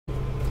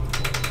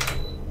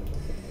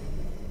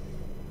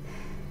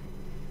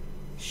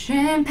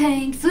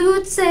Champagne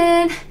flutes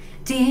and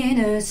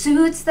dinner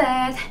suits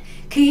that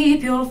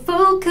keep your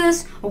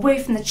focus away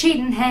from the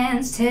cheating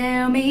hands.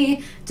 Tell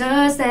me,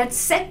 does that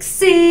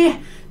sexy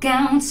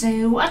gown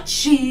say what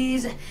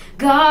she's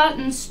got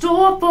in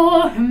store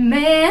for her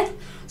man?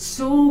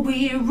 So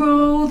we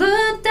roll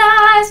the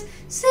dice,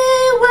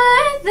 see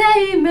where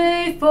they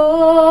may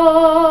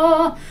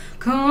fall.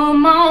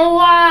 Come on,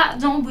 why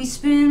don't we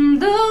spin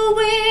the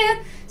wheel,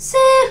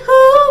 see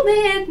whom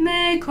it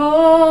may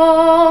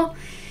call.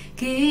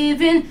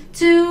 Give in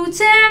to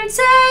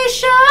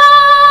temptation,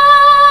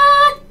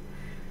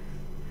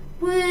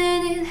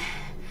 win it,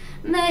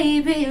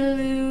 maybe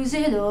lose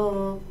it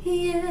all,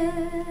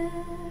 yeah.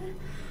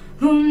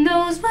 Who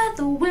knows where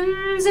the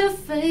whims of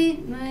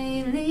fate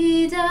may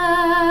lead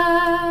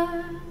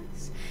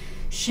us?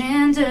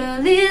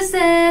 Chandeliers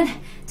and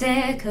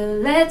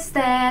decolletes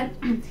that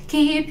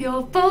keep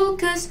your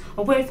focus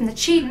away from the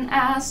cheating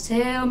eyes.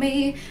 Tell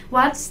me,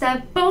 what's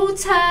that bow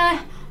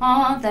tie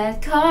on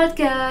that card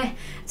guy?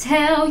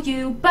 Tell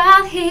you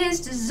about his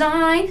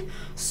design.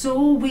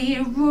 So we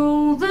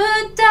roll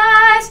the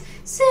dice,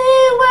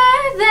 see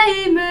where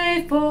they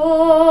may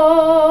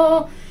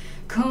fall.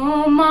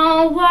 Come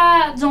on,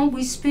 why don't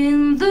we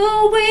spin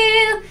the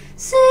wheel,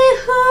 see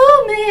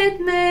whom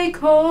it may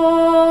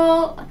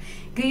call.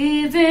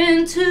 Give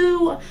in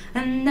to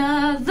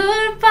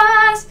another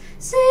vice,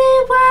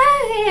 see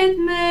where it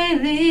may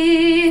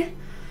lead.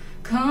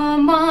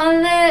 Come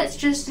on, let's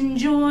just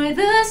enjoy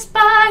the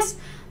spice,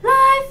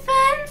 life,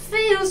 and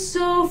feel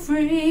so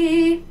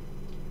free.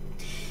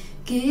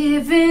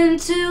 Give in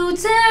to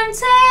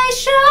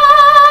temptation.